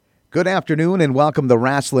Good afternoon and welcome to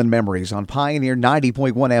Rasslin Memories on Pioneer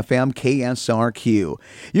 90.1 FM KSRQ.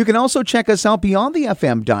 You can also check us out beyond the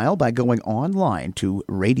FM dial by going online to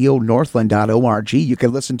radionorthland.org. You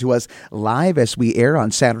can listen to us live as we air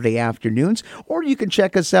on Saturday afternoons, or you can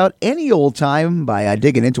check us out any old time by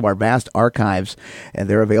digging into our vast archives, and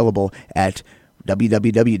they're available at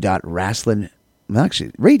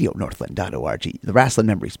radionorthland.org. The Rasslin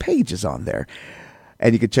Memories page is on there.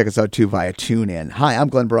 And you can check us out, too, via TuneIn. Hi, I'm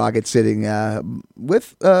Glen Braget, sitting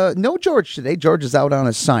with no George today. George is out on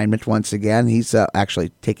assignment once again. He's actually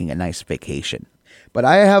taking a nice vacation. But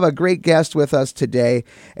I have a great guest with us today,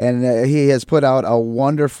 and he has put out a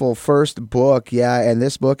wonderful first book. Yeah, and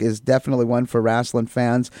this book is definitely one for Rasslin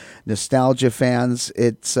fans, nostalgia fans.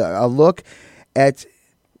 It's a look at,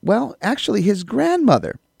 well, actually his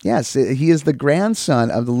grandmother. Yes, he is the grandson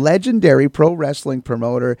of the legendary pro wrestling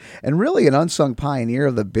promoter and really an unsung pioneer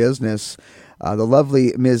of the business, the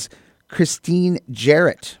lovely Ms. Christine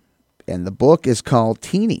Jarrett. And the book is called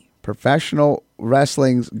Teenie, Professional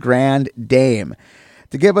Wrestling's Grand Dame.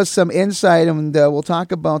 To give us some insight, and we'll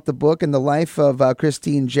talk about the book and the life of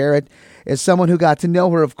Christine Jarrett, is someone who got to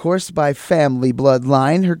know her, of course, by family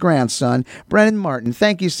bloodline, her grandson, Brennon Martin.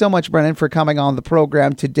 Thank you so much, Brennon, for coming on the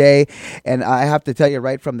program today. And I have to tell you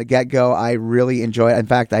right from the get-go, I really enjoy it. In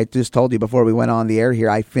fact, I just told you before we went on the air here,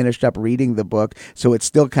 I finished up reading the book, so it's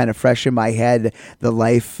still kind of fresh in my head, the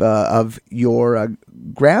life of your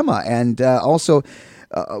grandma. And also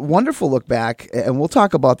a wonderful look back, and we'll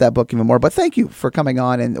talk about that book even more. But thank you for coming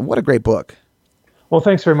on, and what a great book. Well,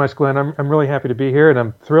 thanks very much, Glenn. I'm really happy to be here, and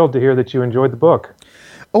I'm thrilled to hear that you enjoyed the book.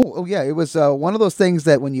 Oh yeah, it was one of those things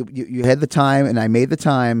that when you had the time, and I made the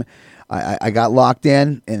time, I got locked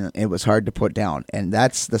in, and it was hard to put down. And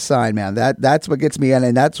that's the sign, man. That's what gets me in,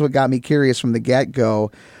 and that's what got me curious from the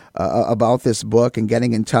get-go about this book and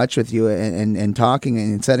getting in touch with you and talking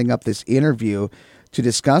and setting up this interview to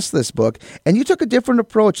discuss this book. And you took a different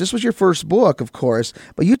approach. This was your first book, of course,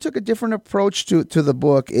 but you took a different approach to the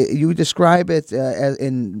book. You describe it as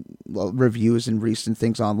in reviews and recent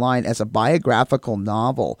things online as a biographical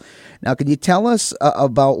novel. Now, can you tell us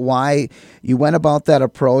about why you went about that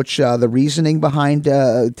approach, the reasoning behind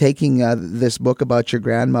taking this book about your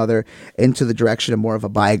grandmother into the direction of more of a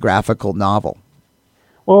biographical novel?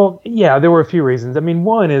 Well, yeah, there were a few reasons. I mean,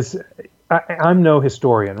 one is I'm no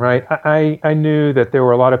historian, right? I knew that there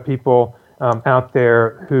were a lot of people out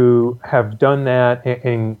there who have done that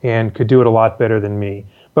and could do it a lot better than me.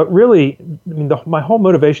 But really, I mean, my whole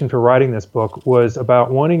motivation for writing this book was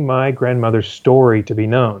about wanting my grandmother's story to be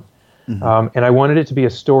known. Mm-hmm. And I wanted it to be a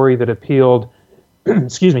story that appealed,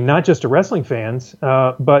 not just to wrestling fans,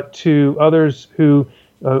 but to others who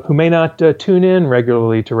may not tune in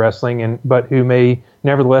regularly to wrestling, but who may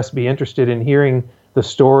nevertheless be interested in hearing the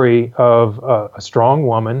story of a strong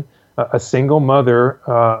woman, a single mother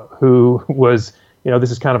who was,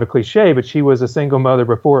 this is kind of a cliche, but she was a single mother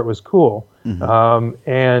before it was cool, mm-hmm.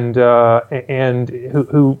 And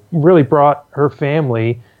who really brought her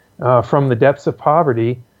family from the depths of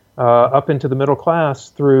poverty up into the middle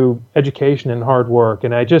class through education and hard work.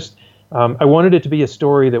 And I wanted it to be a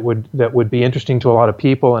story that would be interesting to a lot of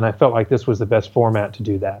people, and I felt like this was the best format to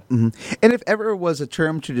do that. Mm-hmm. And if ever was a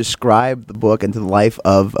term to describe the book and to the life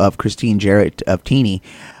of Christine Jarrett of Teenie,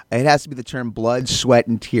 it has to be the term blood, sweat,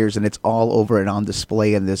 and tears, and it's all over and on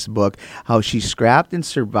display in this book, how she scrapped and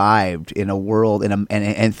survived in a world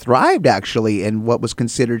and thrived, actually, in what was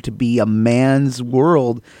considered to be a man's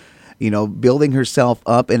world, building herself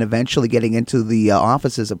up and eventually getting into the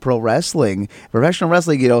offices of professional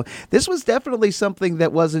wrestling. This was definitely something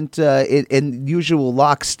that wasn't in usual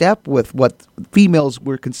lockstep with what females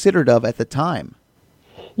were considered of at the time.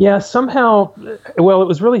 Yeah, somehow, well, it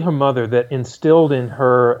was really her mother that instilled in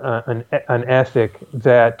her an ethic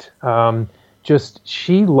that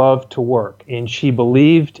she loved to work, and she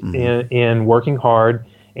believed mm-hmm. in working hard,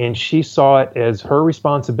 and she saw it as her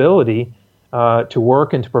responsibility to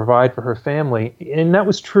work and to provide for her family. And that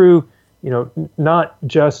was true, not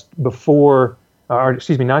just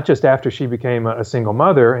not just after she became a single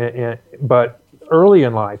mother, but early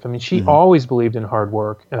in life. I mean, she mm-hmm. always believed in hard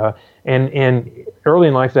work. And early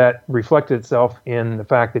in life, that reflected itself in the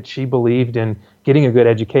fact that she believed in getting a good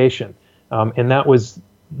education. And that was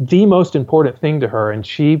the most important thing to her. And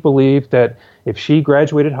she believed that if she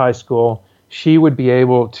graduated high school, she would be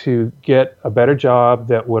able to get a better job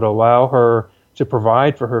that would allow her to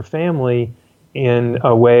provide for her family in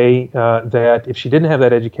a way that if she didn't have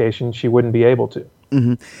that education, she wouldn't be able to.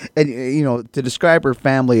 hmm And to describe her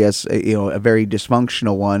family as a very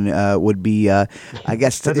dysfunctional one would be, I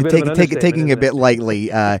guess, That's a bit of an understatement, taking it a isn't bit it?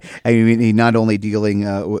 lightly. I mean, not only dealing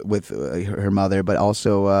with her mother, but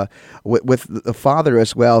also with the father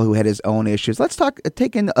as well, who had his own issues. Let's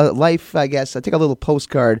take in life. I guess take a little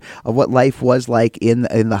postcard of what life was like in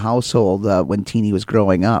the household when Teenie was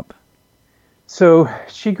growing up. So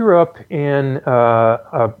she grew up in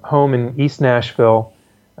a home in East Nashville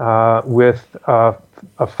with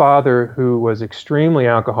a father who was extremely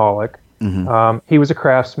alcoholic. He was a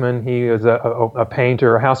craftsman. He was a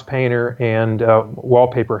painter, a house painter, and a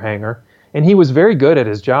wallpaper hanger. And he was very good at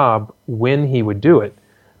his job when he would do it.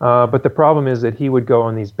 But the problem is that he would go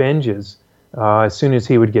on these binges as soon as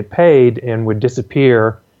he would get paid and would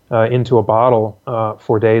disappear into a bottle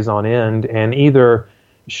for days on end and either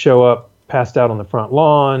show up passed out on the front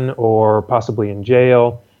lawn or possibly in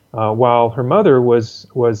jail, while her mother was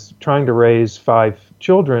trying to raise 5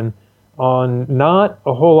 children on not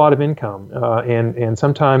a whole lot of income, and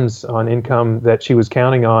sometimes on income that she was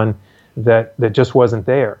counting on that just wasn't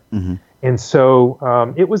there. And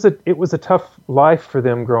so it was a tough life for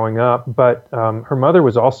them growing up. But her mother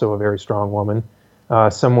was also a very strong woman,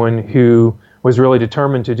 someone who was really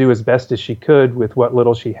determined to do as best as she could with what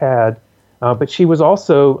little she had. But she was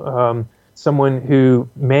also someone who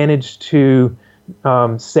managed to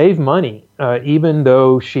save money, even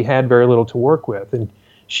though she had very little to work with. And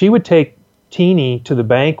she would take Teenie to the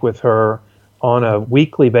bank with her on a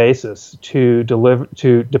weekly basis to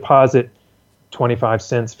deposit 25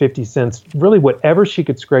 cents, 50 cents, really whatever she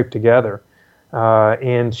could scrape together.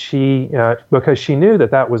 And she, because she knew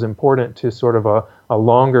that was important to sort of a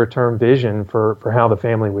longer term vision for how the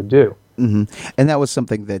family would do. And that was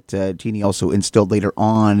something that Teenie also instilled later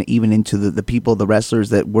on, even into the people, the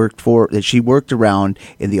wrestlers that she worked around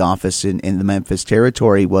in the office in the Memphis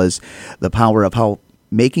territory, was the power of how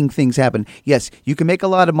making things happen. Yes, you can make a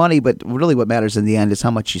lot of money, but really what matters in the end is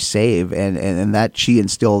how much you save, and that she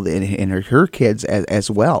instilled in her kids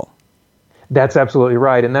as well. That's absolutely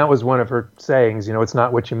right, and that was one of her sayings. It's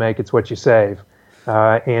not what you make, it's what you save.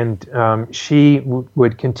 And she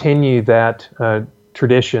would continue that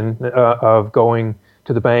tradition of going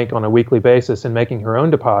to the bank on a weekly basis and making her own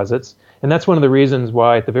deposits. And that's one of the reasons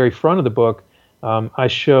why at the very front of the book, I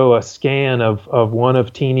show a scan of one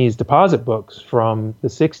of Teenie's deposit books from the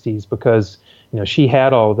 60s, because she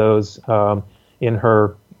had all those in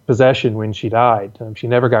her possession when she died. She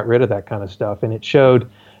never got rid of that kind of stuff. And it showed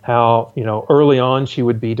how early on she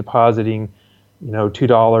would be depositing $2,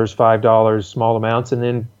 $5, small amounts, and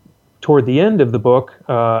then toward the end of the book,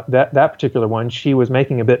 that particular one, she was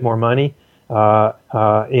making a bit more money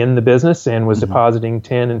in the business and was depositing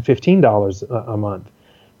 $10 and $15 a month.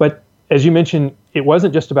 But as you mentioned, it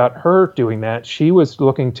wasn't just about her doing that. She was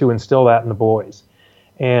looking to instill that in the boys.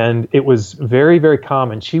 And it was very, very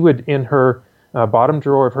common. She would, in her bottom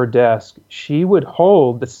drawer of her desk, she would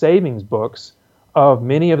hold the savings books of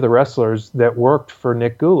many of the wrestlers that worked for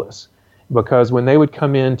Nick Goulas. Because when they would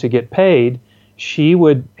come in to get paid, she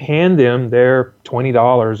would hand them their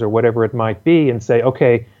 $20 or whatever it might be and say,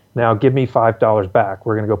 okay, now give me $5 back.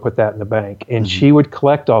 We're going to go put that in the bank. And she would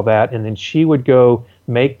collect all that, and then she would go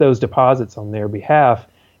make those deposits on their behalf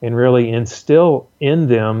and really instill in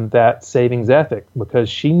them that savings ethic, because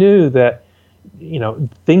she knew that,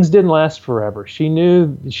 things didn't last forever. She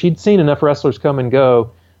knew she'd seen enough wrestlers come and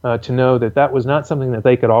go to know that was not something that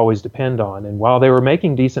they could always depend on. And while they were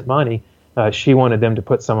making decent money, she wanted them to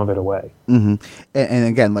put some of it away. And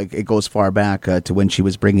again, like, it goes far back to when she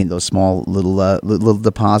was bringing those small little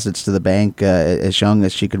deposits to the bank as young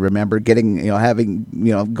as she could remember,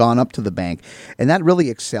 having gone up to the bank, and that really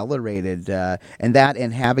accelerated. And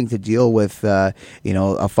having to deal with a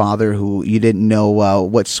father who you didn't know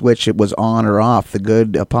what switch it was on or off, the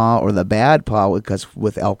good paw or the bad paw, because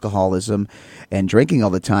with alcoholism and drinking all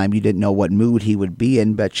the time, you didn't know what mood he would be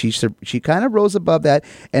in. But she kind of rose above that,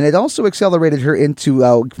 and it also accelerated her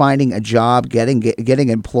into finding a job, getting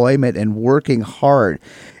employment, and working hard.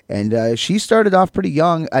 And she started off pretty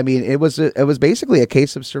young. I mean, it was basically a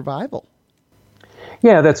case of survival.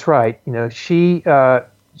 Yeah, that's right. She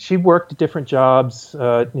worked at different jobs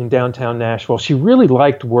in downtown Nashville. She really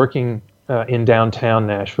liked working in downtown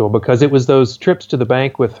Nashville because it was those trips to the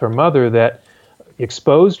bank with her mother that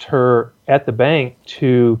exposed her at the bank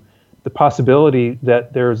to the possibility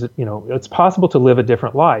that it's possible to live a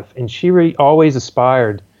different life. And she always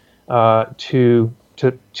aspired to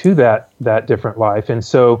that different life. And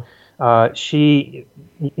so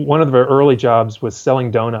one of her early jobs was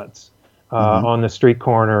selling donuts on the street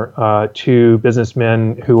corner to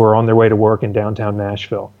businessmen who were on their way to work in downtown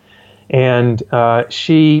Nashville. And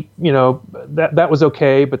she, that was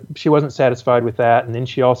okay, but she wasn't satisfied with that. And then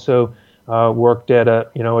she also worked at a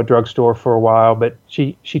drugstore for a while. But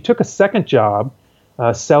she took a second job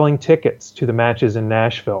selling tickets to the matches in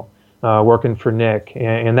Nashville, working for Nick.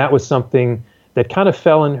 And that was something that kind of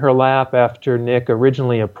fell in her lap after Nick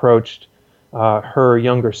originally approached her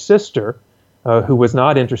younger sister, who was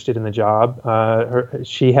not interested in the job.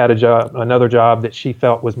 She had another job that she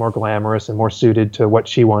felt was more glamorous and more suited to what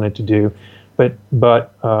she wanted to do.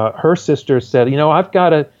 But her sister said,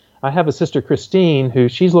 I have a sister, Christine, who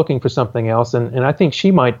she's looking for something else, and I think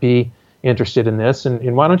she might be interested in this,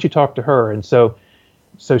 and why don't you talk to her? And so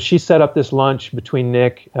she set up this lunch between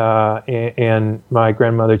Nick and my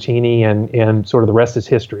grandmother, Teenie, and sort of the rest is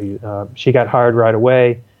history. She got hired right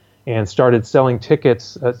away and started selling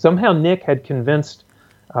tickets. Somehow Nick had convinced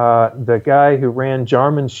the guy who ran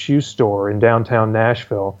Jarman's shoe store in downtown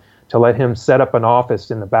Nashville to let him set up an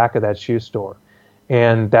office in the back of that shoe store.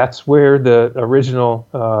 And that's where the original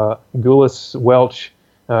Gulas Welch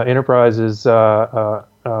Enterprises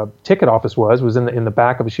ticket office was in the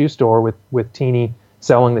back of a shoe store with Teenie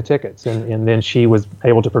selling the tickets, and then she was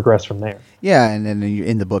able to progress from there. Yeah, and then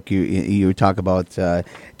in the book you talk about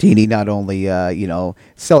Teenie not only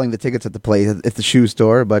selling the tickets at the shoe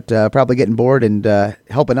store, but probably getting bored and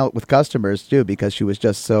helping out with customers too, because she was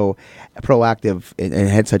just so proactive and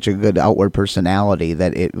had such a good outward personality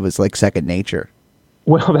that it was like second nature.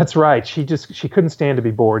 Well, that's right. She couldn't stand to be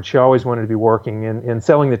bored. She always wanted to be working, and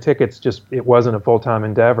selling the tickets it wasn't a full-time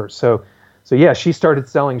endeavor. So yeah, she started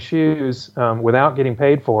selling shoes without getting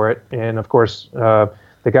paid for it. And of course, the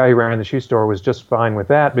guy who ran the shoe store was just fine with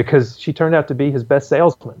that because she turned out to be his best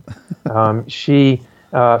salesman. She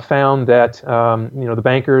found that the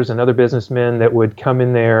bankers and other businessmen that would come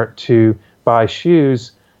in there to buy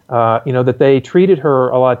shoes, that they treated her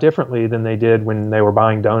a lot differently than they did when they were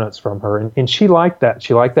buying donuts from her. And she liked that.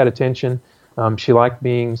 She liked that attention. She liked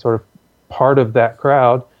being sort of part of that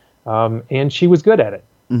crowd, and she was good at it.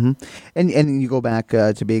 Mm-hmm. And you go back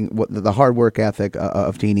to being the hard work ethic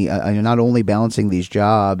of Teenie, not only balancing these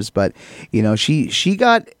jobs, but she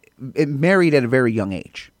got married at a very young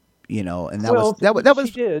age, and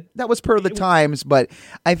that was per the times. But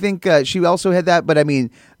I think she also had that. But I mean,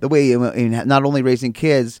 the way not only raising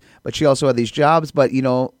kids, but she also had these jobs. But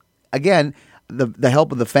again, the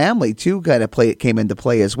help of the family too kind of came into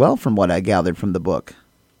play as well, from what I gathered from the book.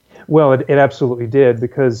 Well, it absolutely did,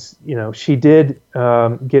 because she did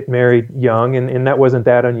get married young, and that wasn't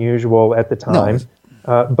that unusual at the time.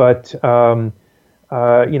 No. But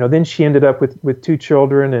then she ended up with two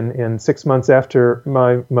children, and 6 months after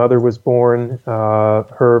my mother was born,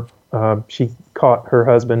 she caught her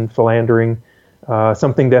husband philandering,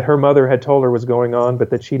 something that her mother had told her was going on,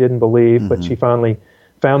 but that she didn't believe. Mm-hmm. But she finally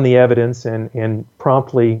found the evidence and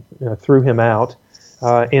promptly threw him out.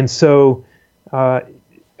 And so.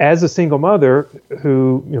 As a single mother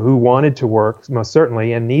who wanted to work, most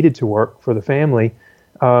certainly, and needed to work for the family,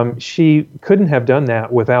 she couldn't have done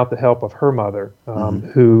that without the help of her mother,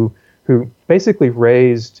 who basically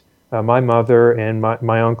raised my mother and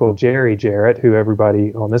my uncle Jarrett, who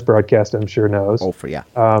everybody on this broadcast I'm sure knows. Oh, for yeah.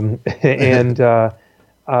 And her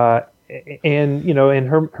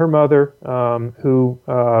mother, who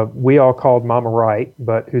we all called Mama Wright,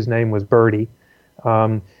 but whose name was Bertie.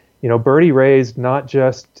 Bertie raised not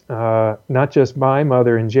just my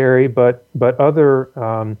mother and Jerry, but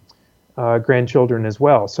other grandchildren as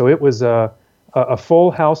well. So it was a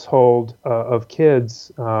full household of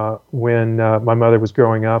kids when my mother was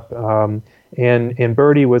growing up, and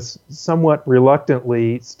Bertie was somewhat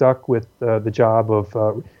reluctantly stuck with the job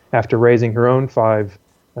of after raising her own 5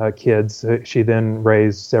 kids. She then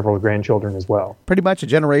raised several grandchildren as well. Pretty much a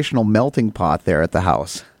generational melting pot there at the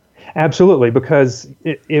house. Absolutely, because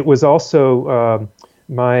it was also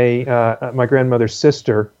my grandmother's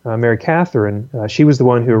sister, Mary Catherine. She was the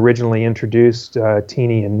one who originally introduced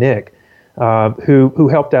Teenie and Nick, who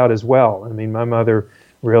helped out as well. I mean, my mother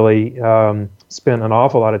really spent an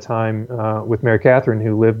awful lot of time with Mary Catherine,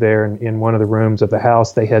 who lived there in one of the rooms of the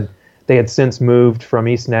house. They had since moved from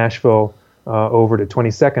East Nashville over to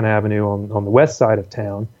 22nd Avenue on the west side of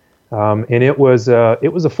town, and it was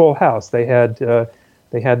a full house. They had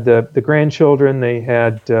the grandchildren. They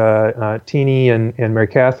had Teenie and Mary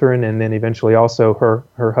Catherine, and then eventually also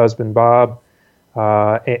her husband Bob,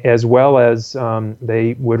 as well as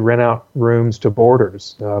they would rent out rooms to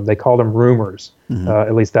boarders. They called them roomers. Mm-hmm.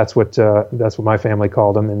 At least that's what my family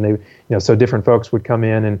called them. And they, so different folks would come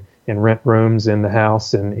in and rent rooms in the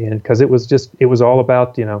house, and because it was all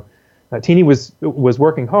about Teenie was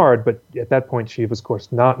working hard, but at that point she was of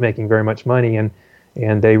course not making very much money, and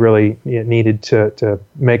and they really needed to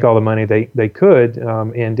make all the money they could,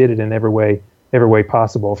 and did it in every way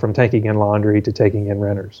possible, from taking in laundry to taking in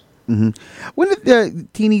renters. Mm-hmm. When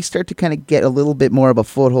did Teeny start to kind of get a little bit more of a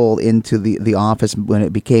foothold into the office, when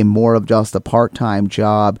it became more of just a part-time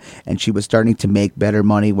job and she was starting to make better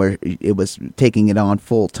money where it was taking it on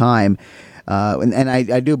full-time? And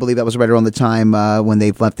I do believe that was right around the time when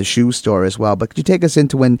they've left the shoe store as well. But could you take us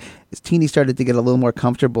into when Teeny started to get a little more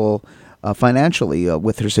comfortable financially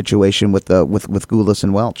with her situation with Gulas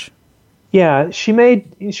and Welch? Yeah, she made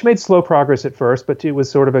slow progress at first, but it was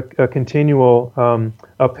sort of a continual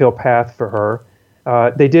uphill path for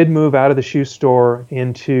her. They did move out of the shoe store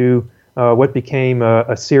into what became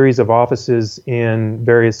a series of offices in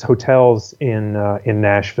various hotels in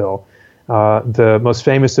Nashville. The most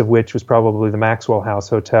famous of which was probably the Maxwell House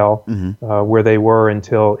Hotel, where they were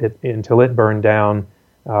until it burned down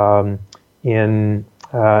in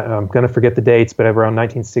I'm going to forget the dates, but around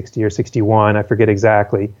 1960 or 61, I forget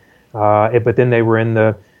exactly. But then they were in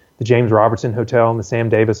the James Robertson Hotel and the Sam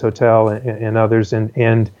Davis Hotel and others,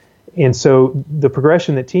 and so the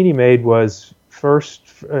progression that Teeny made was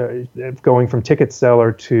first going from ticket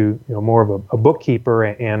seller to more of a bookkeeper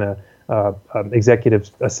and a executive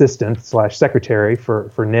assistant / secretary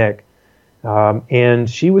for Nick, and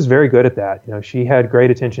she was very good at that. She had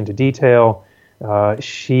great attention to detail.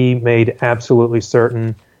 She made absolutely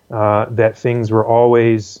certain that things were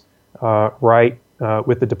always right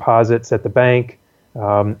with the deposits at the bank.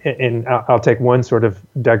 And I'll take one sort of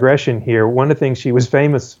digression here. One of the things she was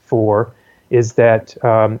famous for is that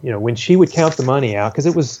when she would count the money out, because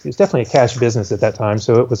it was definitely a cash business at that time,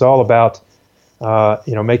 so it was all about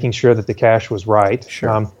making sure that the cash was right.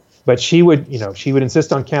 Sure. But she would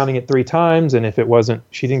insist on counting it 3 times, and if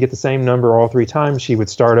she didn't get the same number all 3 times, she would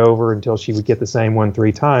start over until she would get the same one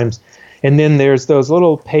 3 times. And then there's those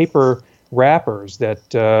little paper wrappers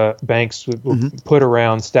that banks would put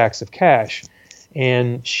around stacks of cash,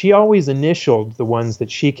 and she always initialed the ones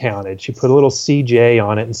that she counted. She put a little CJ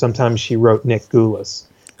on it, and sometimes she wrote Nick Gulas.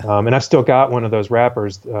 And I've still got one of those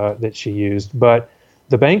wrappers that she used. But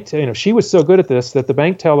the bank, she was so good at this that the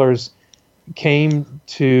bank tellers came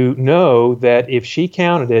to know that if she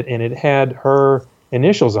counted it and it had her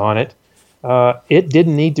initials on it, it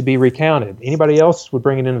didn't need to be recounted. Anybody else would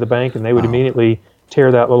bring it into the bank, and they would immediately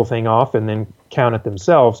tear that little thing off and then count it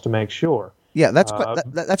themselves to make sure. Yeah, that's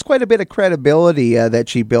quite a bit of credibility that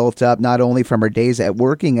she built up, not only from her days at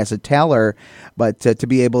working as a teller, but to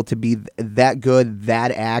be able to be that good,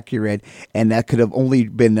 that accurate, and that could have only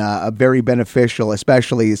been very beneficial,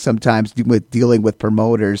 especially sometimes with dealing with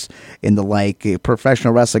promoters and the like.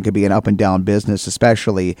 Professional wrestling could be an up and down business,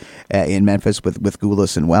 especially in Memphis with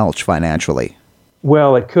Gulas and Welch financially.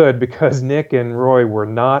 Well, it could, because Nick and Roy were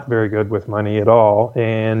not very good with money at all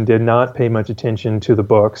and did not pay much attention to the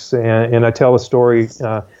books. And I tell a story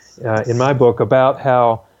in my book about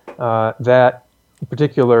how that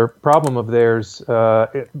particular problem of theirs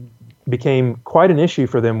it became quite an issue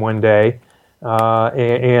for them one day.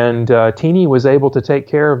 And Teeny was able to take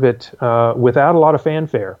care of it without a lot of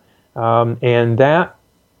fanfare. And that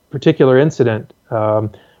particular incident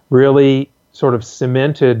really sort of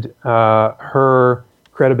cemented her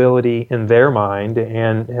credibility in their mind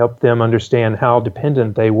and helped them understand how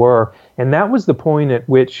dependent they were. And that was the point at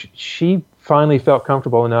which she finally felt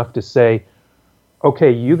comfortable enough to say,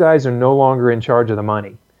 okay, you guys are no longer in charge of the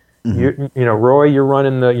money. Roy, you're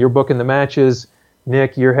running you're booking the matches.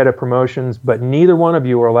 Nick, you're head of promotions, but neither one of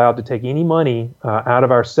you are allowed to take any money out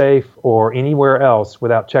of our safe or anywhere else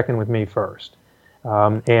without checking with me first.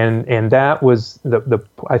 And that was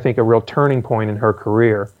I think a real turning point in her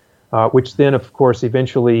career, which then of course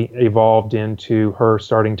eventually evolved into her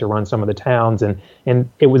starting to run some of the towns, and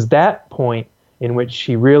it was that point in which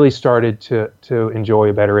she really started to enjoy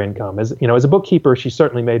a better income. As a bookkeeper, she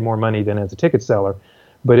certainly made more money than as a ticket seller,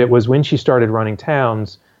 but it was when she started running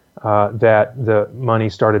towns that the money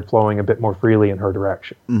started flowing a bit more freely in her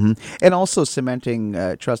direction. And also cementing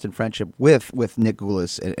trust and friendship with Nick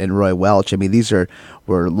Gulas and Roy Welch. I mean, these were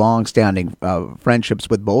long-standing friendships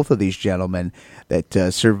with both of these gentlemen that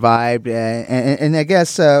survived, and I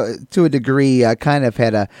guess to a degree kind of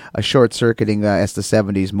had a short-circuiting as the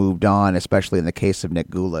 70s moved on, especially in the case of Nick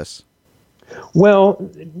Gulas.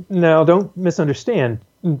 Well, now don't misunderstand.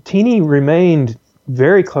 Teeny remained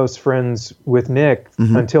very close friends with Nick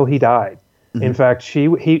until he died. In fact, she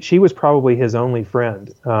was probably his only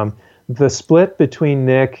friend. The split between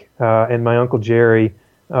Nick and my Uncle Jerry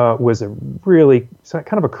was a really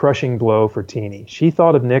kind of a crushing blow for Teeny. She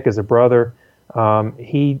thought of Nick as a brother.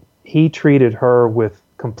 He treated her with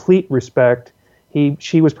complete respect.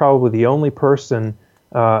 She was probably the only person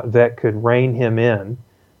that could rein him in.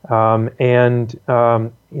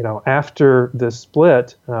 After the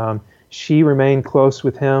split, she remained close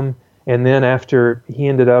with him. And then after he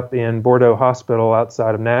ended up in Bordeaux Hospital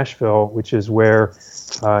outside of Nashville, which is where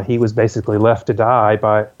he was basically left to die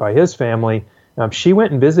by his family, she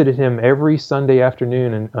went and visited him every Sunday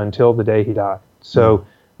afternoon until the day he died. So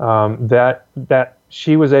that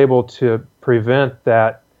she was able to prevent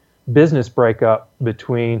that business breakup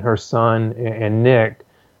between her son and Nick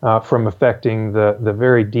from affecting the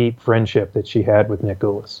very deep friendship that she had with Nick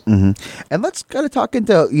Gulas. Mm-hmm. And let's kind of talk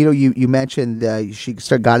into, you mentioned she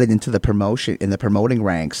got into the promoting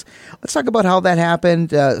ranks. Let's talk about how that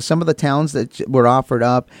happened, some of the towns that were offered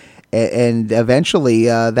up, and eventually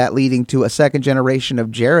that leading to a second generation of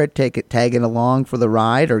Jarrett tagging along for the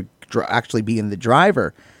ride or actually being the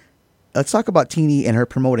driver. Let's talk about Teenie and her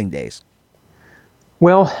promoting days.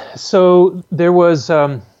 Well, so there was,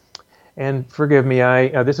 and forgive me,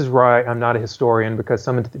 this is why I'm not a historian, because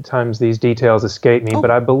sometimes these details escape me,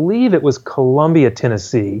 but I believe it was Columbia,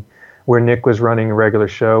 Tennessee, where Nick was running a regular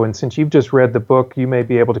show. And since you've just read the book, you may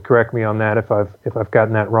be able to correct me on that if I've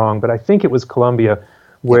gotten that wrong. But I think it was Columbia,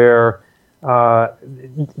 where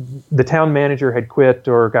the town manager had quit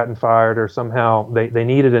or gotten fired, or somehow they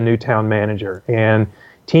needed a new town manager. And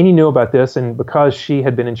Teenie knew about this, and because she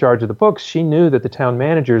had been in charge of the books, she knew that the town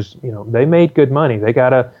managers, they made good money. They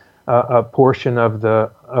got a portion of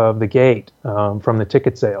the gate from the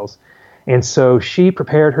ticket sales. And so she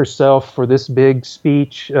prepared herself for this big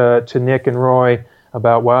speech to Nick and Roy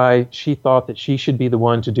about why she thought that she should be the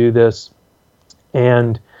one to do this.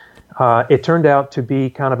 And it turned out to be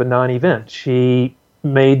kind of a non-event. She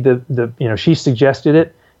made she suggested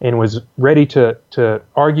it and was ready to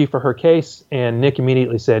argue for her case. And Nick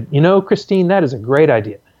immediately said, Christine, that is a great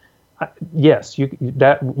idea. Yes,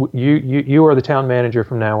 you are the town manager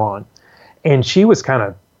from now on. And she was kind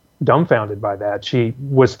of dumbfounded by that. She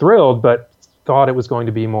was thrilled, but thought it was going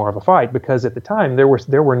to be more of a fight, because at the time there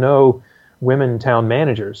were no women town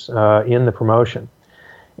managers in the promotion.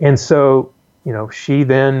 And so, she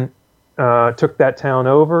then took that town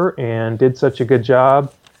over and did such a good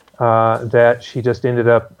job that she just ended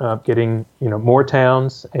up getting more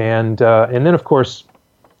towns. And then of course,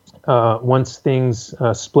 once things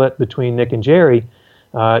split between Nick and Jerry,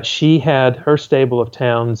 she had her stable of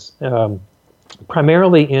towns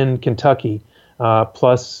primarily in Kentucky,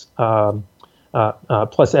 plus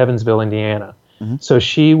Evansville, Indiana. Mm-hmm. So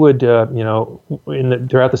she would, throughout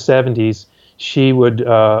the 70s, she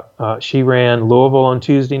ran Louisville on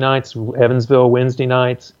Tuesday nights, Evansville Wednesday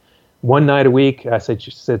nights, one night a week. I said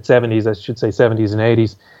 70s, I should say 70s and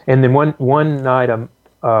 80s, and then one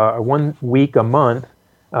week a month.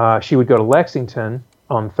 She would go to Lexington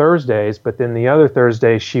on Thursdays, but then the other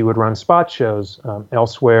Thursdays she would run spot shows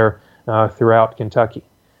elsewhere throughout Kentucky.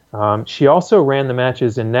 She also ran the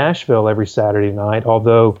matches in Nashville every Saturday night,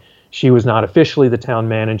 although she was not officially the town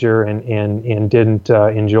manager and didn't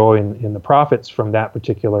enjoy in the profits from that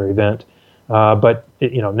particular event. But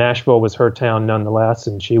Nashville was her town nonetheless,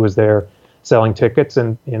 and she was there selling tickets.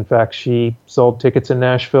 And in fact, she sold tickets in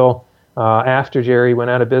Nashville after Jerry went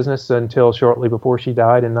out of business until shortly before she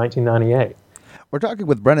died in 1998. We're talking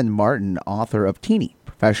with Brennon Martin, author of Teenie,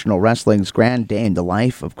 Professional Wrestling's Grand Day in the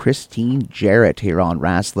Life of Christine Jarrett, here on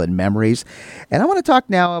Rasslin Memories. And I want to talk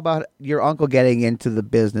now about your uncle getting into the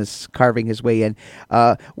business, carving his way in.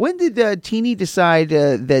 When did Teenie decide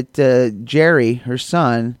that Jerry, her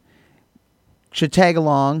son, should tag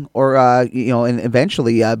along, or and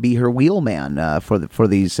eventually be her wheelman for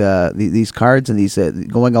these cards and these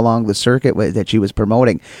going along the circuit that she was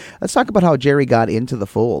promoting? Let's talk about how Jerry got into the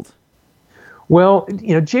fold. Well,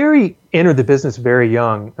 Jerry entered the business very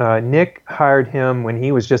young. Nick hired him when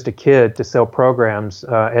he was just a kid to sell programs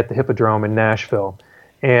at the Hippodrome in Nashville.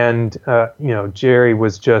 And, Jerry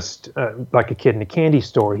was just like a kid in a candy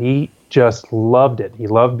store. He just loved it. He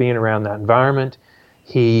loved being around that environment.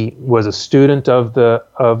 He was a student of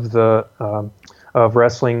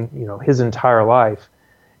wrestling, his entire life.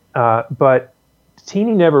 But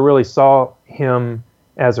Teenie never really saw him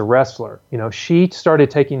as a wrestler. She started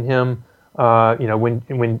taking him,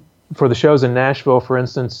 when for the shows in Nashville, for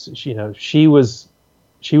instance, she was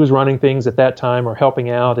running things at that time or helping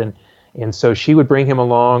out, and so she would bring him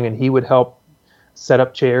along, and he would help set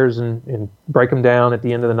up chairs and break them down at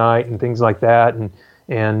the end of the night and things like that.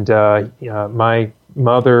 And my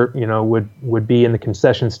mother, would be in the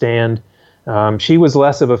concession stand. She was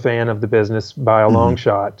less of a fan of the business by a long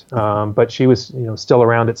shot, but she was, still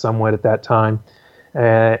around it somewhat at that time.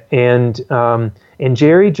 And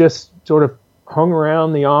Jerry just sort of hung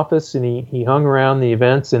around the office, and he hung around the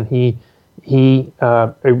events, and he he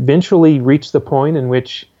eventually reached the point in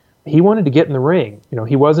which he wanted to get in the ring.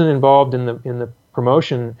 He wasn't involved in the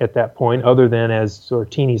promotion at that point, other than as sort of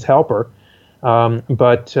Teeny's helper.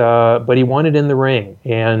 But he wanted in the ring,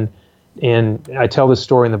 and I tell this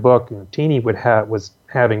story in the book. Teeny was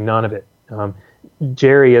having none of it.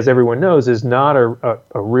 Jerry, as everyone knows, is not a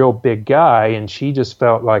real big guy, and she just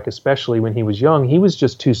felt like, especially when he was young, he was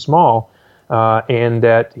just too small, and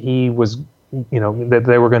that he was, that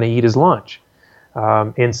they were going to eat his lunch.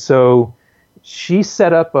 And so she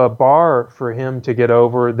set up a bar for him to get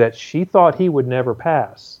over that she thought he would never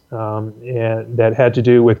pass, and that had to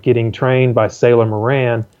do with getting trained by Sailor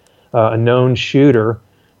Moran, a known shooter,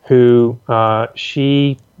 who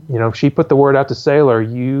she put the word out to Sailor,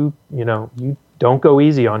 you don't go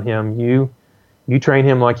easy on him. You train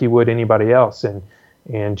him like you would anybody else.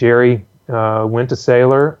 And Jerry went to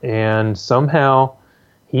Sailor, and somehow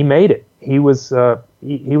he made it. He was a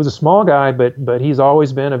small guy, but he's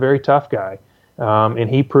always been a very tough guy. And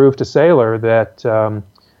he proved to Sailor that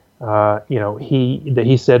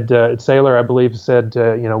he said, Sailor, I believe, said,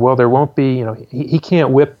 well, there won't be, he can't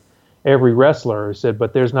whip every wrestler. He said,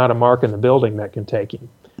 but there's not a mark in the building that can take him.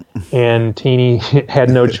 And Teeny had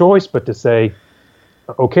no choice but to say,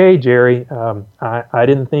 okay, Jerry, I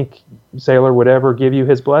didn't think Sailor would ever give you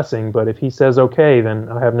his blessing, but if he says okay, then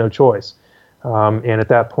I have no choice. And at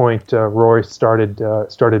that point, Roy started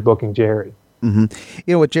booking Jerry.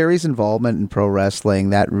 Mm-hmm. With Jerry's involvement in pro wrestling,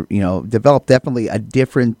 that developed definitely a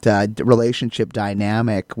different relationship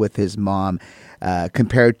dynamic with his mom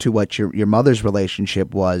compared to what your mother's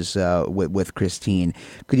relationship was with Christine.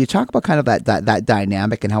 Could you talk about kind of that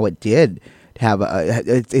dynamic and how it did have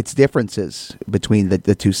its differences between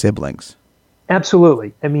the two siblings?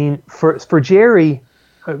 Absolutely. I mean, for Jerry,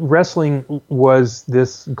 wrestling was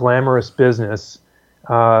this glamorous business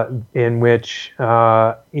in which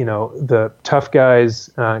the tough guys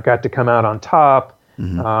got to come out on top.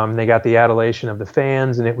 Mm-hmm. They got the adulation of the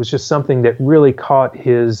fans, and it was just something that really caught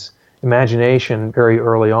his imagination very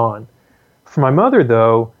early on. For my mother,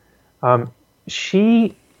 though,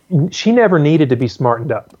 she never needed to be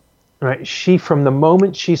smartened up. Right? From the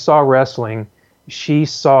moment she saw wrestling, she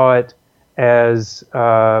saw it as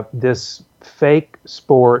this fake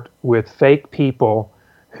sport with fake people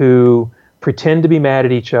who pretend to be mad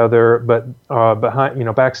at each other, but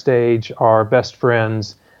behind, backstage are best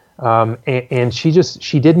friends, and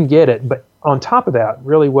she didn't get it. But on top of that,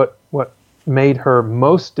 really, what made her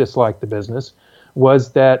most dislike the business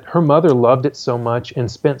was that her mother loved it so much and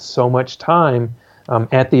spent so much time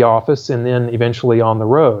at the office and then eventually on the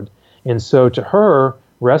road. And so to her,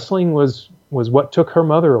 wrestling was what took her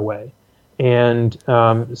mother away. And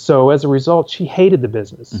so as a result, she hated the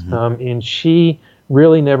business, mm-hmm. And she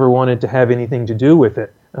really never wanted to have anything to do with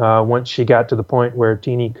it once she got to the point where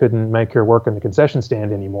Teeny couldn't make her work in the concession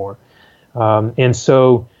stand anymore. And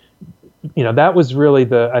so, that was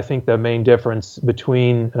really I think the main difference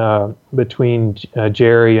between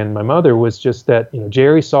Jerry and my mother was just that,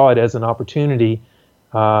 Jerry saw it as an opportunity,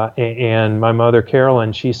 and my mother,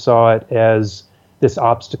 Carolyn, she saw it as this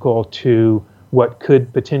obstacle to what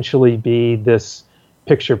could potentially be this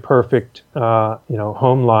picture-perfect,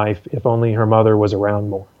 home life if only her mother was around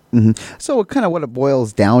more. Mm-hmm. So kind of what it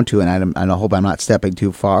boils down to, and I hope I'm not stepping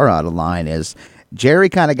too far out of line, is Jerry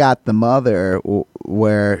kind of got the mother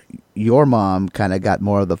where your mom kind of got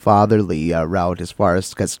more of the fatherly route, as far as,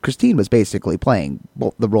 because Christine was basically playing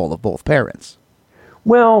the role of both parents.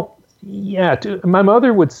 Well, yeah, my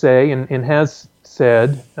mother would say, and has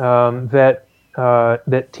said, that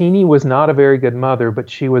Teeny was not a very good mother, but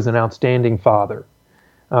she was an outstanding father.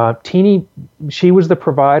 Teeny, she was the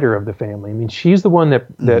provider of the family. I mean, she's the one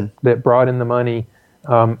that brought in the money,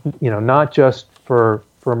 not just for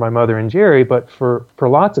my mother and Jerry, but for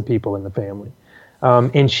lots of people in the family.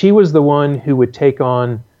 And she was the one who would take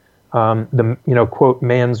on the quote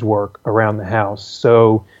man's work around the house.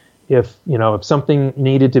 So if something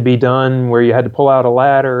needed to be done where you had to pull out a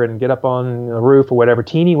ladder and get up on a roof or whatever,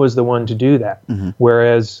 Teeny was the one to do that. Mm-hmm.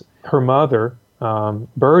 Whereas her mother,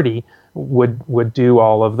 Bertie, would do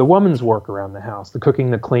all of the woman's work around the house, the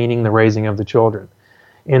cooking, the cleaning, the raising of the children.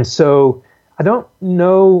 And so I don't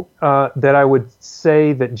know that I would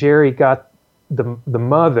say that Jerry got the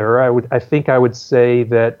mother. I think I would say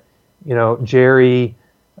that, Jerry,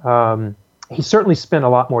 he certainly spent a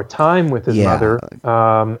lot more time with his mother,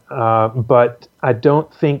 but I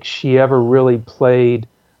don't think she ever really played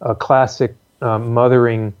a classic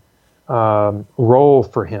mothering role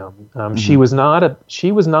for him. Mm-hmm. She was not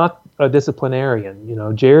a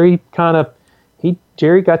disciplinarian. Jerry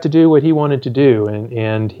Jerry got to do what he wanted to do,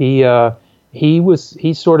 and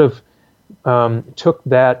he sort of took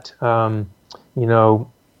that,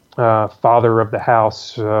 father of the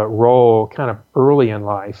house role kind of early in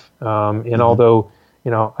life. And although,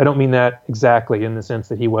 I don't mean that exactly in the sense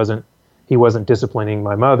that he wasn't disciplining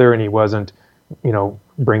my mother, and he wasn't,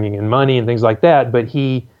 bringing in money and things like that, but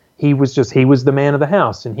he was the man of the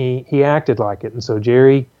house, and he acted like it. And so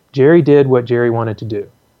Jerry did what Jerry wanted to do.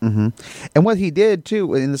 Mm-hmm. And what he did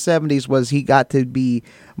too in the 70s was he got to be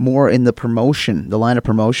more in the line of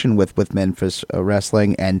promotion with Memphis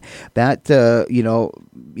wrestling, and that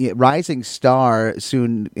rising star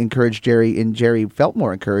soon encouraged Jerry, and Jerry felt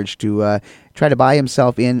more encouraged to try to buy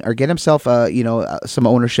himself in or get himself some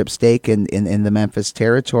ownership stake in the Memphis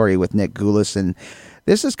territory with Nick Gulas. And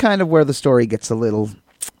this is kind of where the story gets a little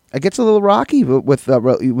rocky with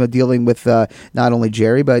dealing with not only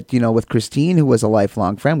Jerry, but with Christine, who was a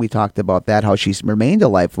lifelong friend. We talked about that, how she's remained a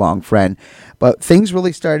lifelong friend, but things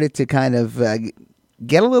really started to kind of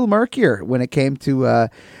get a little murkier when it came to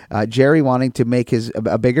Jerry wanting to make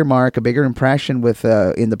a bigger mark, a bigger impression with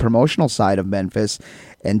in the promotional side of Memphis,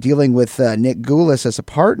 and dealing with Nick Gulas as a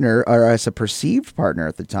partner, or as a perceived partner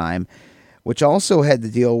at the time, which also had to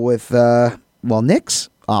deal with Nick's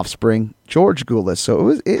offspring, George Gulas.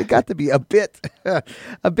 So it got to be a bit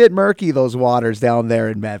murky, those waters down there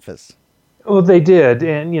in Memphis. Well, they did,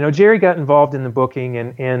 and Jerry got involved in the booking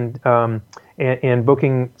and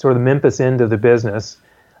booking sort of the Memphis end of the business,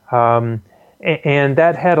 and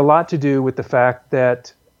that had a lot to do with the fact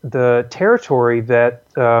that the territory that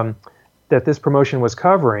this promotion was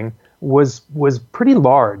covering was pretty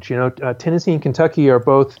large. Tennessee and Kentucky are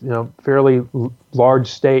both fairly large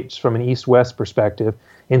states from an east-west perspective.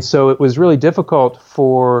 And so it was really difficult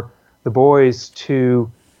for the boys to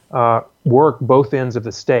work both ends of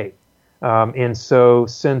the state. And so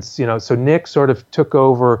so Nick sort of took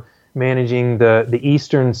over managing the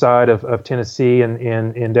eastern side of Tennessee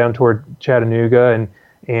and down toward Chattanooga,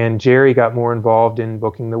 and Jerry got more involved in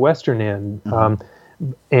booking the western end.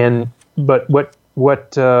 Mm-hmm. But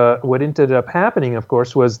what ended up happening, of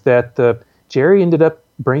course, was that Jerry ended up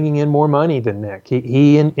bringing in more money than Nick.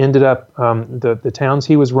 He ended up the towns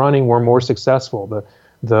he was running were more successful.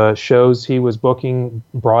 The shows he was booking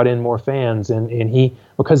brought in more fans, and he,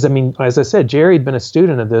 because as I said, Jerry had been a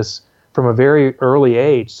student of this from a very early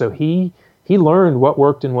age, so he learned what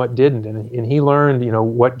worked and what didn't, and he learned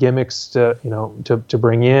what gimmicks to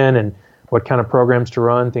bring in and what kind of programs to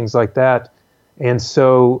run, things like that. And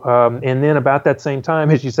so and then about that same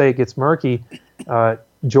time, as you say, it gets murky.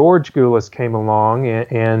 George Gulas came along,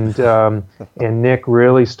 and Nick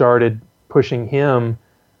really started pushing him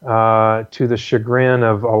to the chagrin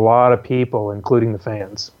of a lot of people, including the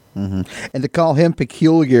fans. Mm-hmm. And to call him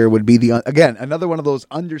peculiar would be again another one of those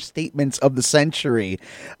understatements of the century.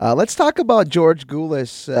 Let's talk about George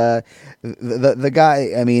Gulas, the guy.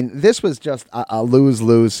 I mean, this was just a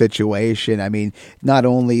lose-lose situation. I mean, not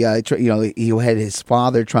only he had his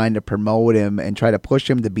father trying to promote him and try to push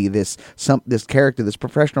him to be this character, this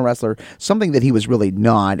professional wrestler, something that he was really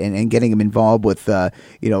not, and getting him involved with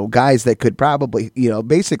guys that could probably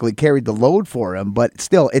basically carried the load for him, but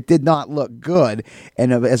still it did not look good.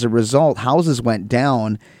 And as a result, houses went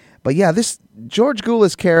down. But yeah, this George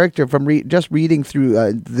Gulas character, from just reading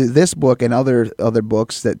through this book and other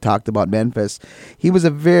books that talked about Memphis, he was a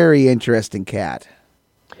very interesting cat.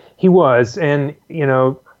 He was, and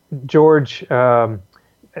George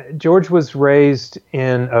was raised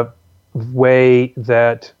in a way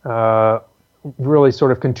that really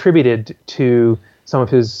sort of contributed to some of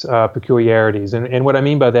his peculiarities. And what I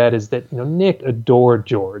mean by that is that Nick adored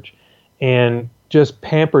George, and just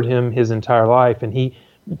pampered him his entire life. And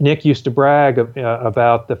Nick used to brag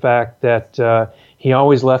about the fact that he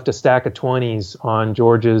always left a stack of 20s on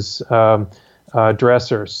George's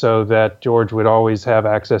dresser, so that George would always have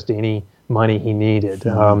access to any money he needed.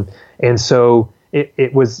 Mm-hmm. And so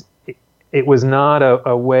it was not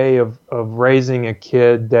a way of raising a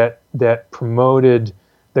kid that promoted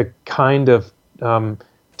the kind of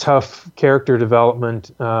tough character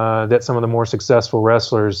development that some of the more successful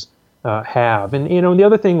wrestlers have. And the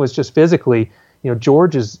other thing was just physically,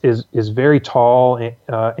 George is very tall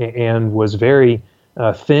and was very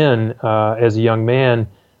thin as a young man,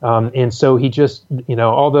 and so he just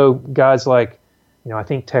although guys like I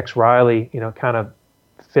think Tex Riley kind of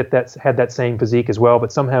had that same physique as well,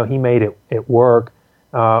 but somehow he made it work,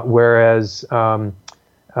 whereas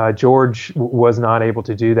George was not able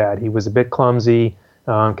to do that. He was a bit clumsy,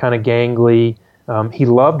 kind of gangly. He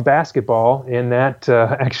loved basketball, and that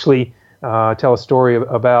actually tell a story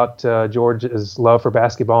about George's love for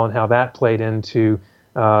basketball and how that played into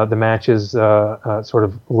the matches sort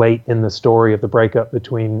of late in the story of the breakup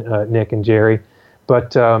between Nick and Jerry.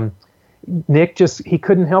 But Nick he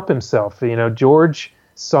couldn't help himself. George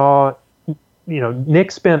saw,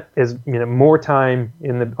 Nick spent more time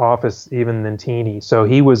in the office even than Teeny. So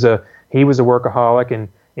he was a workaholic,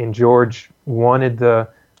 and George wanted the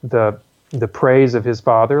praise of his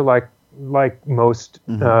father, like most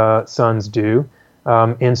sons do.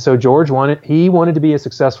 And so George wanted to be a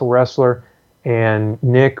successful wrestler, and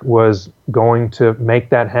Nick was going to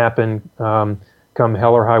make that happen, come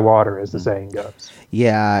hell or high water, as the saying goes.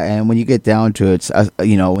 Yeah, and when you get down to it,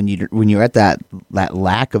 when you're at that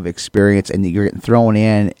lack of experience and you're getting thrown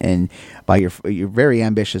in, and by your very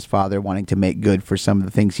ambitious father wanting to make good for some of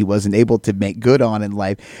the things he wasn't able to make good on in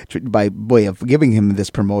life by way of giving him this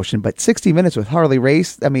promotion. But 60 Minutes with Harley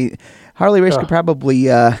Race, I mean, Harley Race could probably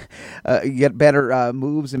get better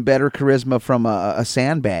moves and better charisma from a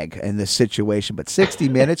sandbag in this situation. But 60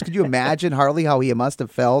 Minutes, could you imagine, Harley, how he must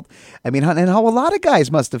have felt? I mean, and how a lot of guys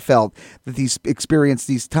must have felt that these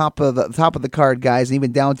top of the card guys, and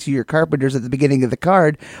even down to your carpenters at the beginning of the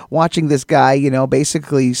card, watching this guy,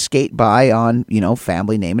 basically skate by on,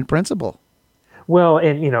 family name and principle. Well,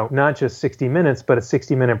 and not just 60 Minutes, but a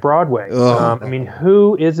 60-minute Broadway. I mean,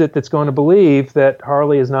 who is it that's going to believe that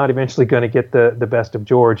Harley is not eventually going to get the best of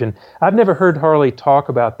George? And I've never heard Harley talk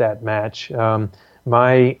about that match.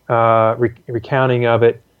 My recounting of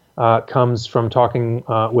it comes from talking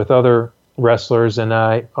with other wrestlers, and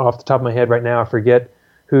I, off the top of my head right now, I forget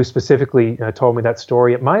who specifically told me that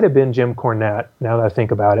story. It might have been Jim Cornette, now that I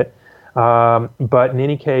think about it. But in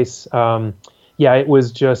any case, it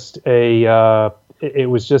was just a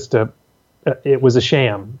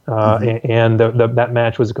sham, and that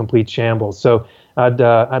match was a complete shambles. So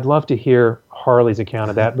I'd love to hear Harley's account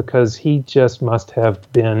of that, because he just must have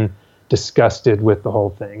been disgusted with the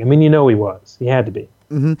whole thing. I mean, he was. He had to be.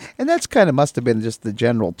 Mm-hmm. And that's kind of must have been just the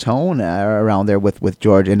general tone around there with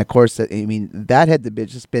George. And of course, that had to be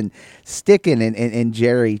just been sticking in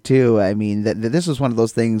Jerry too. I mean, that this was one of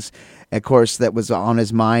those things, of course, that was on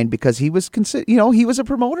his mind, because he was he was a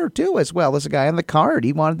promoter too, as well as a guy on the card.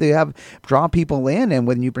 He wanted to draw people in, and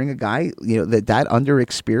when you bring a guy that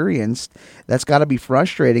underexperienced, that's got to be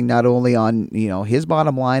frustrating, not only on his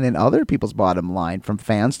bottom line and other people's bottom line, from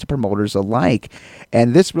fans to promoters alike.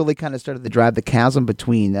 And this really kind of started to drive the chasm between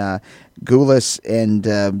Gulas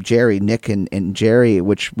and Jerry, Nick and Jerry,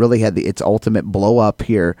 which really had its ultimate blow up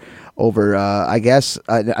here over, I guess,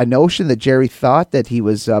 a notion that Jerry thought that he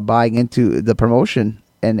was buying into the promotion,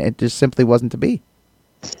 and it just simply wasn't to be.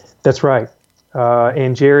 That's right.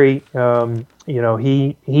 And Jerry,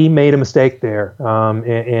 he made a mistake there.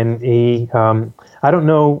 And he, I don't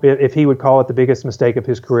know if he would call it the biggest mistake of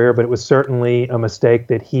his career, but it was certainly a mistake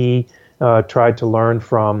that he tried to learn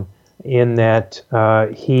from, in that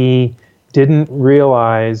he didn't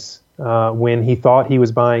realize when he thought he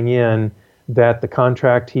was buying in that the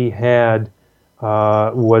contract he had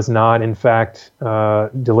was not, in fact,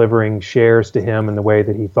 delivering shares to him in the way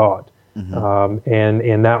that he thought. Mm-hmm.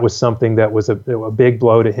 And that was something that was a big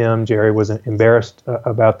blow to him. Jerry was embarrassed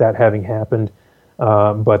about that having happened,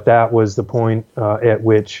 but that was the point at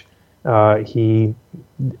which he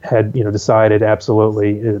had decided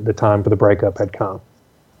absolutely the time for the breakup had come.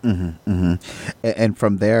 Mm-hmm, mm-hmm. And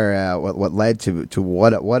from there, what led to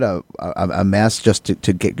what a mess, just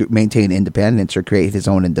to maintain independence or create his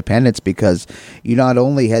own independence, because you not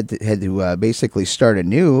only had to basically start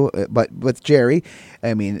anew, but with Jerry,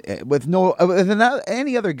 I mean, with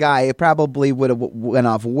any other guy, it probably would have went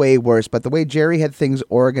off way worse. But the way Jerry had things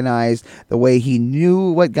organized, the way he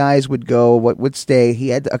knew what guys would go, what would stay, he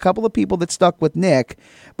had a couple of people that stuck with Nick,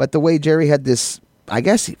 but the way Jerry had this, I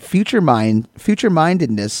guess,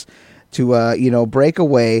 future-mindedness to, break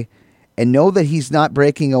away and know that he's not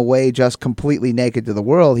breaking away just completely naked to the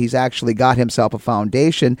world. He's actually got himself a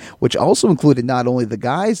foundation, which also included not only the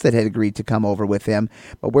guys that had agreed to come over with him,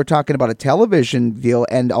 but we're talking about a television deal,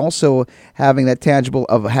 and also having that tangible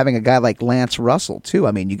of having a guy like Lance Russell, too.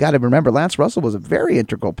 I mean, you got to remember, Lance Russell was a very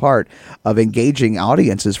integral part of engaging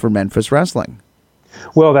audiences for Memphis wrestling.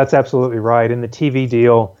 Well, that's absolutely right. And the TV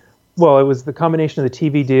deal, well, it was the combination of the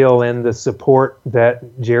TV deal and the support that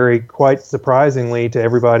Jerry, quite surprisingly to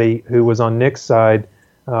everybody who was on Nick's side,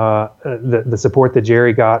 the support that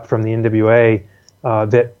Jerry got from the NWA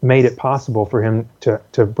that made it possible for him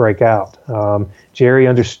to break out. Jerry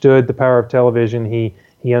understood the power of television. He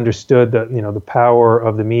understood the power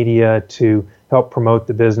of the media to help promote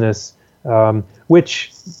the business,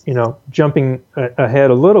 which, jumping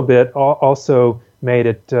ahead a little bit, also made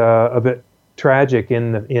it a bit tragic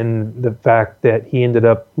in the fact that he ended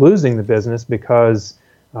up losing the business because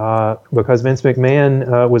Vince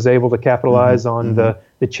McMahon was able to capitalize on the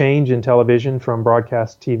change in television from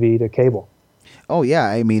broadcast TV to cable. Oh yeah,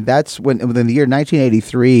 I mean that's within the year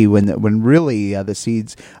 1983 when really the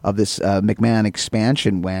seeds of this McMahon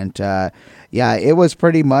expansion went. Yeah, it was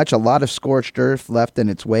pretty much a lot of scorched earth left in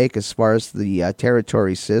its wake as far as the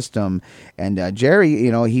territory system. And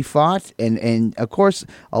Jerry, he fought, and of course,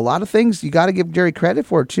 a lot of things you got to give Jerry credit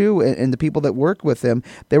for too, and the people that worked with him.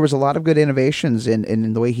 There was a lot of good innovations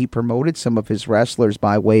in the way he promoted some of his wrestlers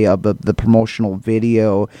by way of the promotional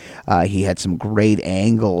video. He had some great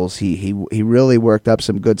angles. He really worked up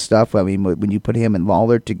some good stuff. I mean, when you put him and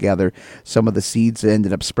Lawler together, some of the seeds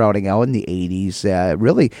ended up sprouting out in the 80s.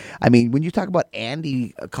 Really, I mean, when you talk about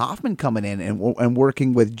Andy Kaufman coming in and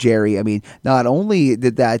working with Jerry, I mean, not only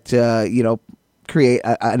did that, create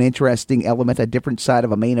an interesting element, a different side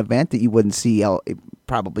of a main event that you wouldn't see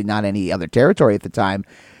probably not any other territory at the time.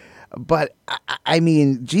 But I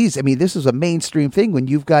mean, geez, I mean, this is a mainstream thing when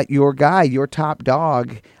you've got your guy, your top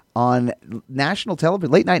dog on national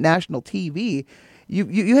television, late night national TV.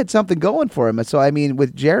 You had something going for him. And so, I mean,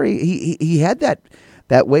 with Jerry, he had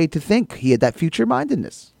that way to think. He had that future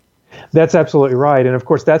mindedness. That's absolutely right. And of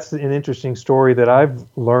course, that's an interesting story that I've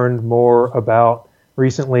learned more about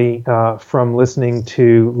recently from listening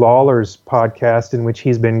to Lawler's podcast, in which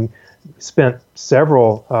he's spent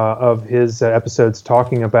several of his episodes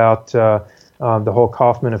talking about the whole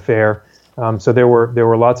Kaufman affair. So there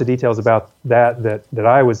were lots of details about that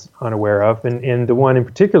I was unaware of. And the one in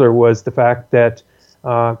particular was the fact that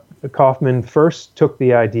Kaufman first took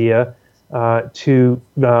the idea to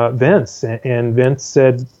Vince, and Vince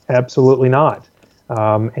said absolutely not.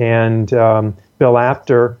 And Bill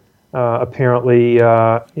Apter apparently,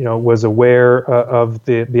 was aware of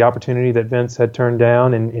the opportunity that Vince had turned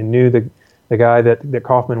down, and knew the guy that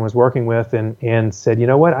Kaufman was working with, and said, you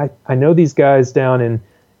know what, I know these guys down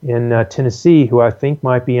in Tennessee who I think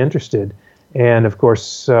might be interested. And of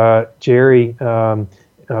course, Jerry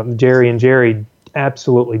and Jerry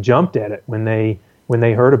absolutely jumped at it when they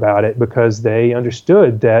heard about it, because they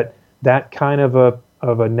understood that kind of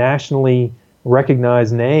a nationally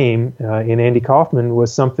recognized name in Andy Kaufman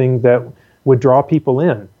was something that would draw people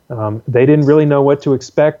in. They didn't really know what to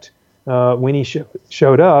expect when he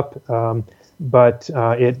showed up, but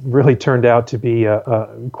it really turned out to be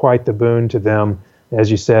quite the boon to them,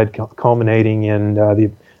 as you said, culminating in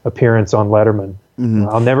the appearance on Letterman. Mm-hmm.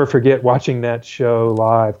 I'll never forget watching that show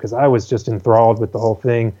live, because I was just enthralled with the whole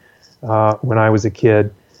thing when I was a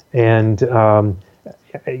kid. And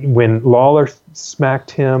when Lawler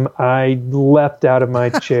smacked him, I leapt out of my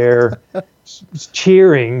chair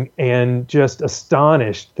cheering and just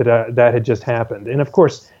astonished that that had just happened. And of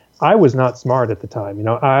course, I was not smart at the time.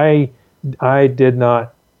 I did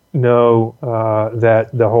not know that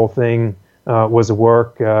the whole thing was a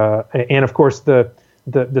work. And of course, the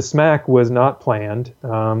smack was not planned.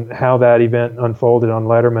 How that event unfolded on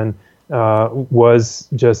Letterman was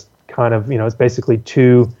just kind of, it's basically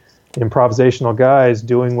two improvisational guys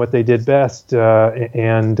doing what they did best,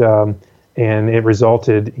 and it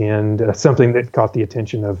resulted in something that caught the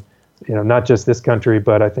attention of not just this country,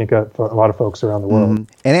 but I think a lot of folks around the world.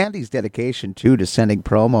 Mm-hmm. And Andy's dedication too to sending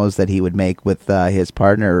promos that he would make with his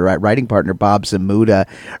writing partner Bob Zamuda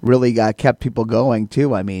really kept people going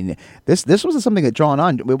too. I mean, this was something that drawn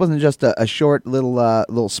on. It wasn't just a short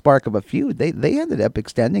little spark of a feud. They ended up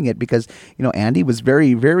extending it because Andy was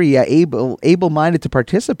very very able-minded to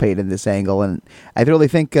participate in this angle, and I really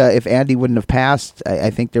think if Andy wouldn't have passed, I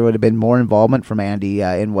think there would have been more involvement from Andy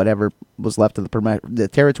in whatever was left of the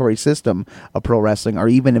territory system of pro wrestling, or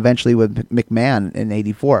even eventually with McMahon in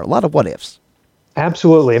 '84. A lot of what ifs.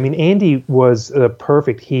 Absolutely. I mean, Andy was a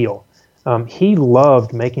perfect heel. He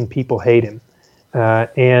loved making people hate him,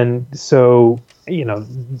 and so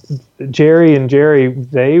Jerry and Jerry,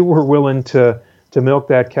 they were willing to milk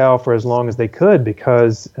that cow for as long as they could,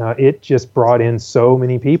 because it just brought in so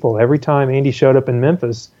many people. Every time Andy showed up in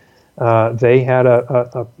Memphis, they had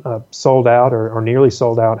a sold out or nearly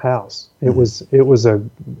sold out house. It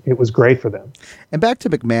was great for them. And back to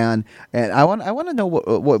McMahon, and I want to know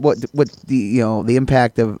what the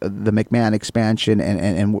impact of the McMahon expansion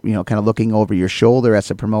and kind of looking over your shoulder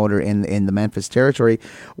as a promoter in the Memphis territory,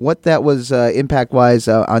 what that was impact wise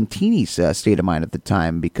on Teeny's state of mind at the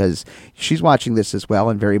time, because she's watching this as well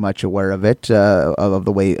and very much aware of it, of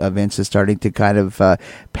the way Vince is starting to kind of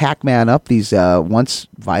Pac-Man up these once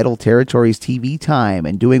vital territories TV time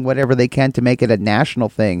and doing whatever they can to make it a national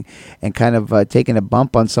thing, and kind of taking a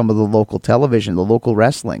bump on some of the local television, the local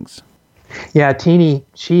wrestlings. Yeah, Teeny,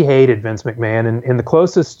 she hated Vince McMahon, and the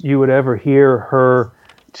closest you would ever hear her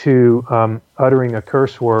to uttering a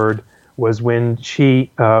curse word was when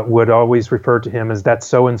she would always refer to him as that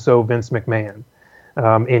so-and-so Vince McMahon.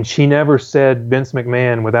 And she never said Vince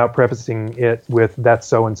McMahon without prefacing it with "that's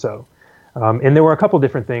so and so." And there were a couple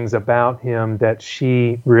different things about him that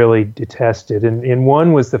she really detested, and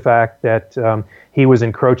one was the fact that he was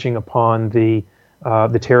encroaching upon the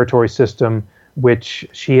territory system, which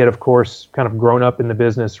she had, of course, kind of grown up in the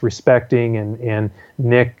business respecting, and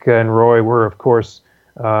Nick and Roy were, of course,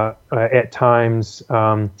 at times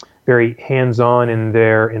very hands-on in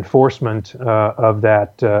their enforcement of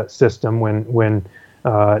that system when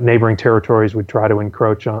neighboring territories would try to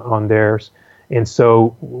encroach on theirs. And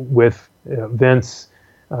so with Vince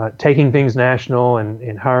taking things national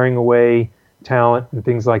and hiring away talent and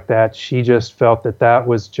things like that, she just felt that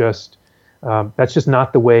was just that's just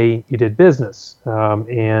not the way you did business,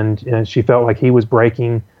 and she felt like he was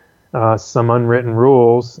breaking some unwritten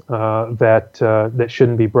rules that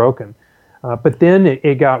shouldn't be broken. But then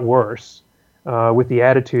it got worse with the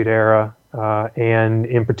Attitude Era, and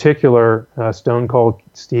in particular Stone Cold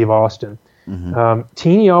Steve Austin. Mm-hmm.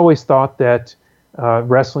 Teenie always thought that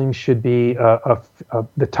wrestling should be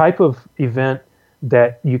the type of event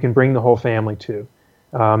that you can bring the whole family to,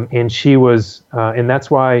 and she was, and that's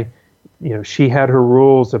why, she had her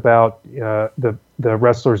rules about the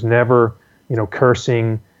wrestlers never,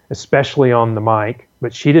 cursing, especially on the mic.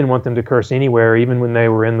 But she didn't want them to curse anywhere, even when they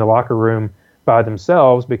were in the locker room by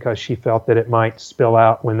themselves, because she felt that it might spill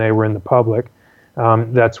out when they were in the public.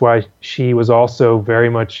 That's why she was also very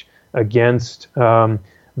much against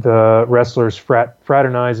the wrestlers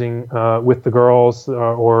fraternizing with the girls,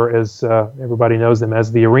 or as everybody knows them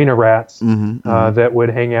as the arena rats, that would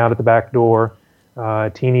hang out at the back door.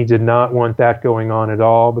 Teenie did not want that going on at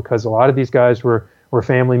all, because a lot of these guys were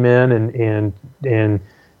family men, and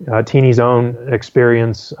Teenie's own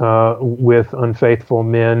experience with unfaithful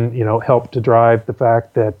men, helped to drive the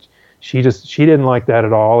fact that she didn't like that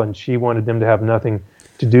at all, and she wanted them to have nothing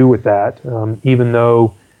to do with that, even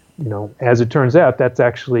though, as it turns out, that's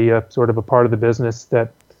actually a sort of a part of the business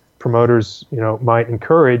that promoters, might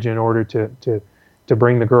encourage in order to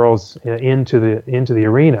bring the girls into the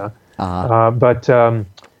arena.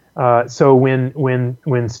 So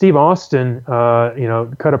when Steve Austin,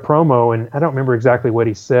 cut a promo, and I don't remember exactly what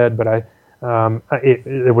he said, but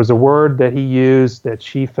there was a word that he used that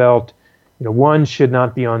she felt, one, should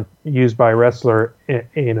not be used by a wrestler,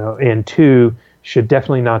 and two, should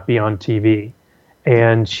definitely not be on TV.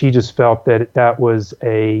 And she just felt that was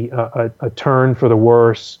a turn for the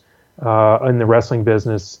worse in the wrestling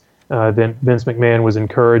business than Vince McMahon was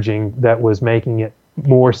encouraging, that was making it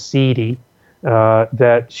more seedy,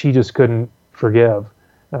 that she just couldn't forgive.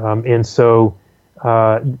 And so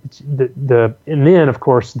and then, of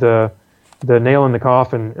course, the nail in the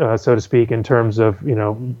coffin, so to speak, in terms of,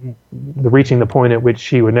 the reaching the point at which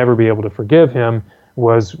she would never be able to forgive him,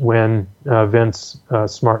 was when Vince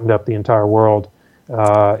smartened up the entire world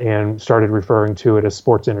and started referring to it as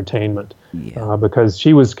sports entertainment. Yeah. Because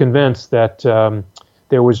she was convinced that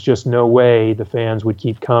there was just no way the fans would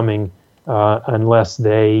keep coming unless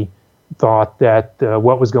they thought that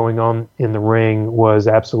what was going on in the ring was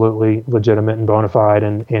absolutely legitimate and bona fide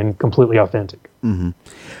and completely authentic. Mm-hmm.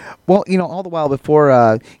 Well, all the while before,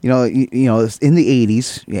 in the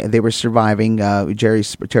 80s, they were surviving.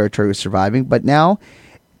 Jerry's territory was surviving, but now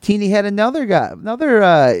Teenie had another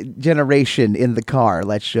generation in the car,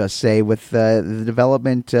 let's just say, with the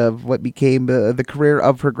development of what became the career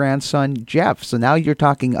of her grandson, Jeff. So now you're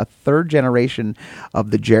talking a third generation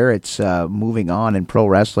of the Jarretts moving on in pro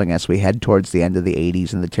wrestling as we head towards the end of the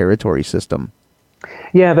 80s in the territory system.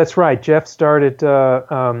 Yeah, that's right. Jeff started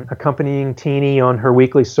accompanying Teenie on her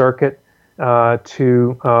weekly circuit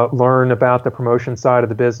to learn about the promotion side of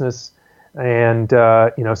the business. And,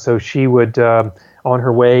 so she would, on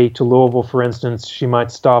her way to Louisville, for instance, she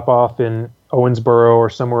might stop off in Owensboro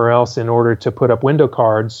or somewhere else in order to put up window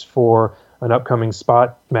cards for an upcoming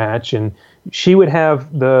spot match. And she would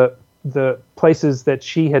have the places that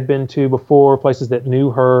she had been to before, places that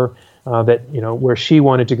knew her, where she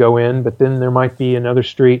wanted to go in. But then there might be another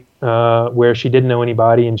street where she didn't know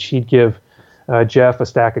anybody, and she'd give Jeff a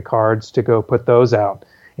stack of cards to go put those out.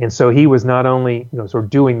 And so he was not only, sort of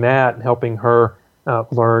doing that and helping her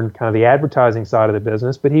learn kind of the advertising side of the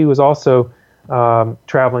business, but he was also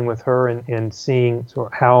traveling with her and seeing sort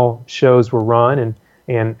of how shows were run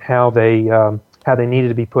and how they needed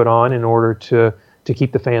to be put on in order to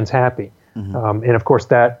keep the fans happy. Mm-hmm. And of course,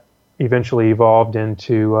 that eventually evolved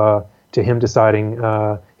into to him deciding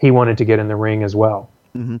he wanted to get in the ring as well.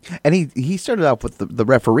 Mm-hmm. And he started out with the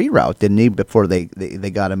referee route, didn't he? Before they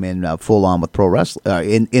got him in full on with pro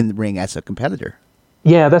wrestling in the ring as a competitor.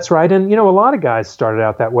 Yeah, that's right. And a lot of guys started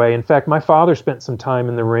out that way. In fact, my father spent some time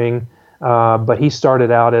in the ring but he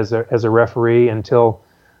started out as a referee until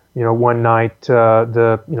one night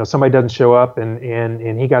somebody doesn't show up,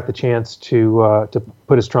 and he got the chance to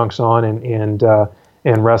put his trunks on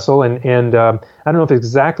and wrestle. And I don't know if it's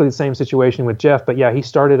exactly the same situation with Jeff, but yeah, he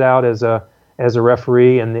started out as a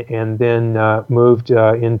referee and then moved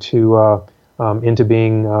into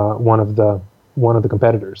being one of the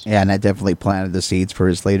competitors. Yeah, and that definitely planted the seeds for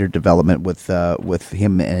his later development with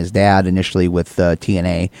him and his dad, initially with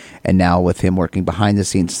TNA, and now with him working behind the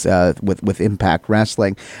scenes with Impact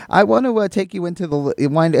Wrestling. I want to take you into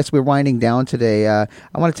as we're winding down today. I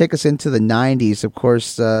want to take us into the 90s. Of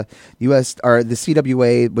course, the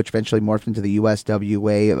CWA, which eventually morphed into the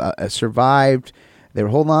USWA, survived. They were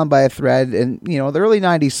holding on by a thread, and the early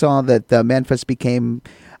 90s saw that Memphis became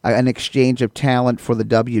an exchange of talent for the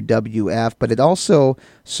WWF, but it also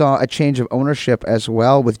saw a change of ownership as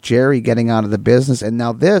well, with Jerry getting out of the business, and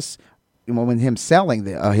now this, when him selling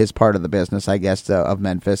his part of the business, I guess, of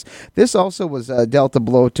Memphis. This also was dealt a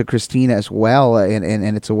blow to Christina as well, in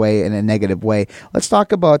a negative way. Let's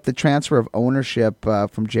talk about the transfer of ownership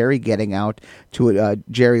from Jerry getting out to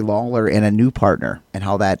Jerry Lawler and a new partner, and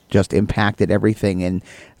how that just impacted everything, and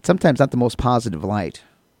sometimes not the most positive light.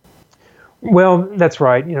 Well, that's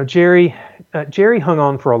right. Jerry hung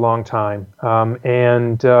on for a long time,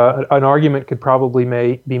 and an argument could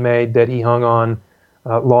probably be made that he hung on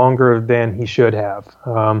longer than he should have.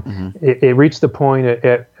 It reached the point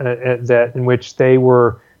in which they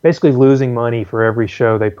were basically losing money for every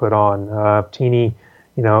show they put on. Teeny,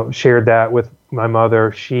 shared that with my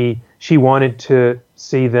mother. She wanted to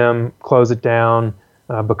see them close it down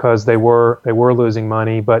because they were losing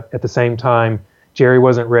money, but at the same time, Jerry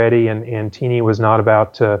wasn't ready, and Teeny was not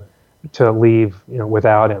about to leave,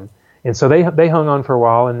 without him. And so they hung on for a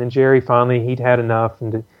while, and then Jerry finally, he'd had enough,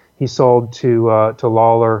 and he sold to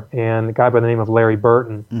Lawler and a guy by the name of Larry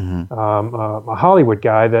Burton, a Hollywood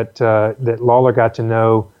guy that Lawler got to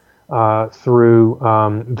know through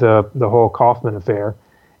the whole Kaufman affair,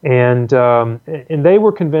 and they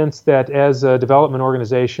were convinced that as a development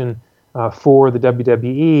organization for the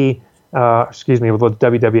WWE, with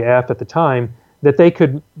the WWF at the time, that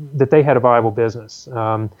they had a viable business,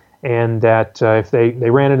 and that if they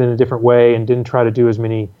ran it in a different way and didn't try to do as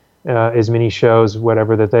many shows,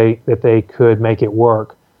 whatever, that they could make it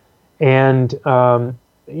work. And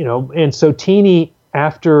and so Teeny,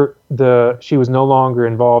 after she was no longer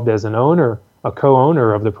involved as a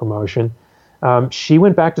co-owner of the promotion, she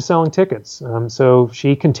went back to selling tickets. So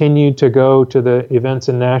she continued to go to the events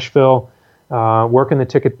in Nashville, work in the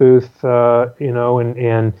ticket booth,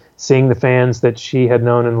 and seeing the fans that she had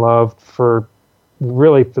known and loved for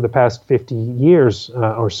the past 50 years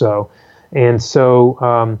or so. And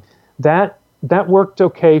so that worked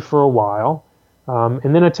okay for a while.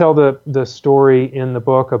 And then I tell the story in the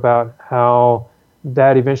book about how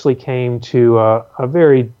that eventually came to a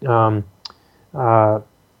very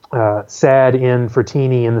sad end for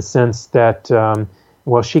Teeny, in the sense that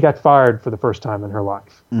she got fired for the first time in her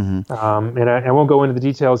life. And I won't go into the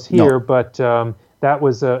details here, but that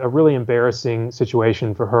was a really embarrassing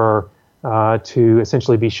situation for her, to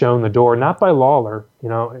essentially be shown the door, not by Lawler.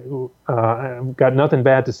 I've got nothing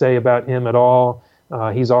bad to say about him at all.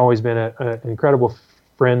 He's always been an incredible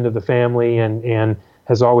friend of the family, and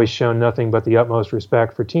has always shown nothing but the utmost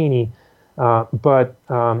respect for Teeny. But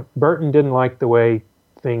Burton didn't like the way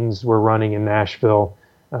things were running in Nashville.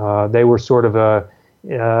 They were sort of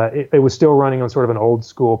it was still running on sort of an old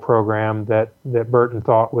school program that Burton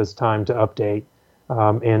thought was time to update.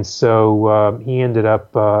 And so he ended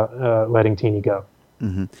up letting Teeny go.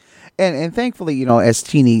 And thankfully, as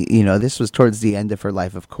Teeny, this was towards the end of her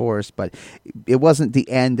life, of course, but it wasn't the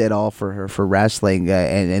end at all for her for wrestling.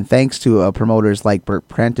 And thanks to promoters like Burt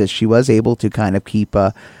Prentice, she was able to kind of keep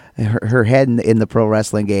her head in the pro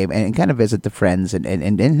wrestling game, and kind of visit the friends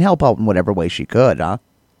and help out in whatever way she could, huh?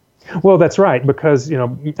 Well, that's right, because,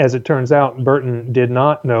 as it turns out, Burton did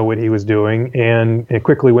not know what he was doing, and it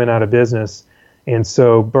quickly went out of business. And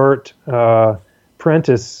so Burt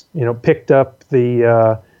Prentice, picked up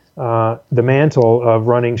the mantle of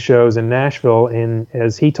running shows in Nashville. And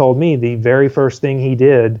as he told me, the very first thing he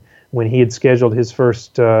did when he had scheduled his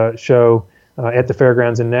first show at the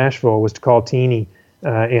fairgrounds in Nashville was to call Teeny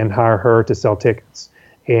and hire her to sell tickets.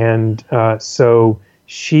 And so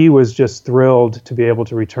she was just thrilled to be able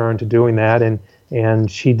to return to doing that.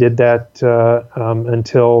 And she did that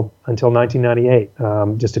until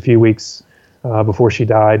 1998, just a few weeks before she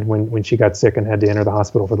died when she got sick and had to enter the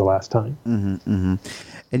hospital for the last time. Mm-hmm, mm-hmm.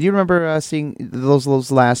 And you remember seeing those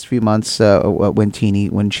last few months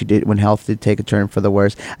when health did take a turn for the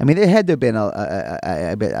worse. I mean, it had to have been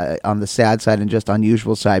a bit on the sad side and just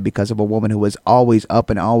unusual side because of a woman who was always up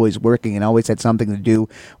and always working and always had something to do,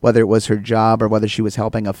 whether it was her job or whether she was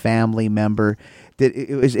helping a family member.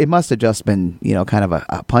 It must have just been, kind of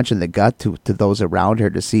a punch in the gut to those around her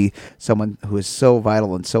to see someone who is so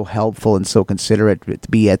vital and so helpful and so considerate to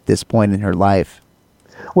be at this point in her life.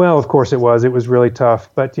 Well, of course it was. It was really tough,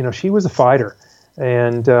 but she was a fighter,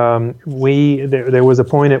 and there was a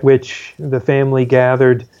point at which the family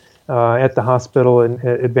gathered at the hospital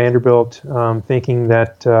at Vanderbilt, thinking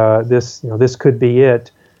that this could be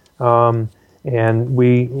it, and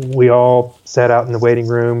we all sat out in the waiting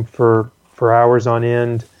room for hours on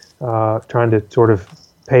end, trying to sort of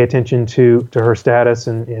pay attention to her status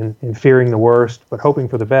and fearing the worst, but hoping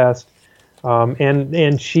for the best.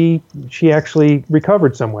 And she actually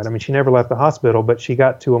recovered somewhat. I mean, she never left the hospital, but she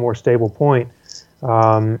got to a more stable point,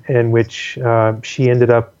 in which she ended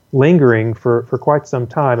up lingering for quite some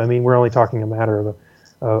time. I mean, we're only talking a matter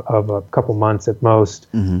of a couple months at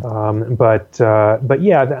most. Mm-hmm. But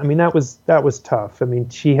yeah, I mean, that was tough. I mean,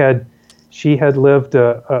 she had lived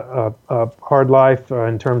a hard life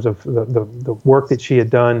in terms of the work that she had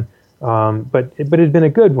done. But it had been a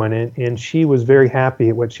good one, and she was very happy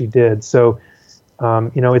at what she did. So,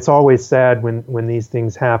 it's always sad when these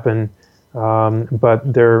things happen.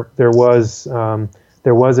 But there was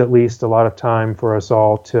at least a lot of time for us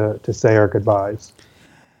all to say our goodbyes.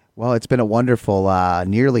 Well, it's been a wonderful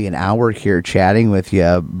nearly an hour here chatting with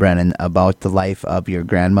you, Brennon, about the life of your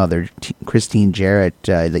grandmother, Christine Jarrett,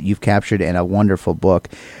 that you've captured in a wonderful book,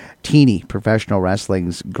 Teeny, Professional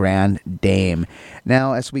Wrestling's Grand Dame.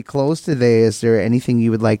 Now, as we close today, is there anything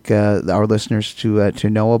you would like our listeners to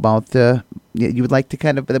know about you would like to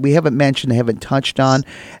kind of, that we haven't mentioned, haven't touched on,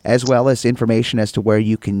 as well as information as to where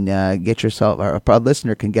you can get yourself, or a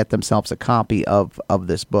listener can get themselves a copy of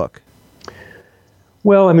this book?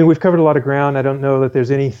 Well, I mean, we've covered a lot of ground. I don't know that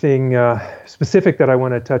there's anything specific that I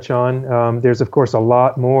want to touch on. There's, of course, a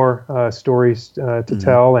lot more stories to mm-hmm.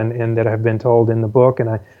 tell and that have been told in the book, and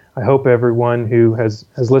I hope everyone who has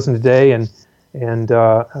listened today and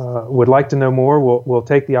would like to know more will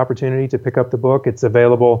take the opportunity to pick up the book. It's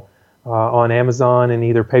available on Amazon in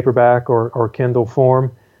either paperback or Kindle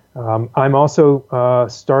form. I'm also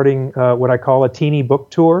starting what I call a teeny book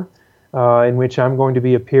tour, in which I'm going to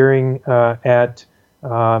be appearing at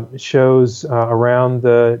shows around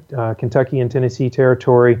the Kentucky and Tennessee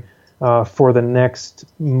territory for the next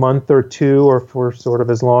month or two, or for sort of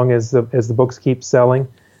as long as the books keep selling.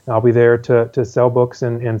 I'll be there to sell books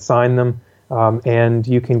and sign them. And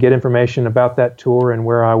you can get information about that tour and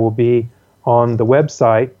where I will be on the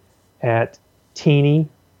website at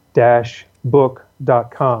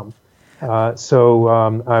teeny-book.com. So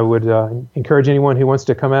I would encourage anyone who wants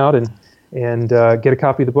to come out and get a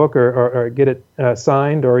copy of the book or get it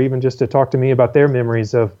signed, or even just to talk to me about their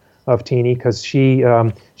memories of Teeny, because she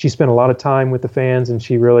spent a lot of time with the fans, and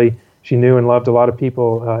she knew and loved a lot of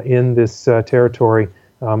people in this territory.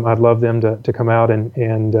 I'd love them to come out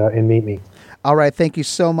and meet me. All right. Thank you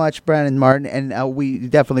so much, Brennon Martin. And we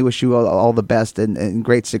definitely wish you all the best and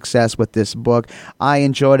great success with this book. I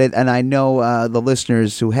enjoyed it, and I know the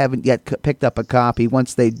listeners who haven't yet picked up a copy,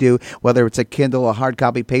 once they do, whether it's a Kindle, a hard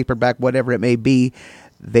copy, paperback, whatever it may be,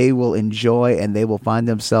 they will enjoy, and they will find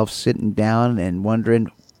themselves sitting down and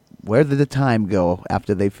wondering, where did the time go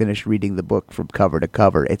after they finish reading the book from cover to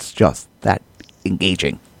cover? It's just that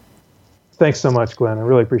engaging. Thanks so much, Glenn. I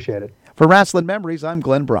really appreciate it. For Rasslin Memories, I'm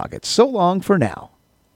Glen Braget. So long for now.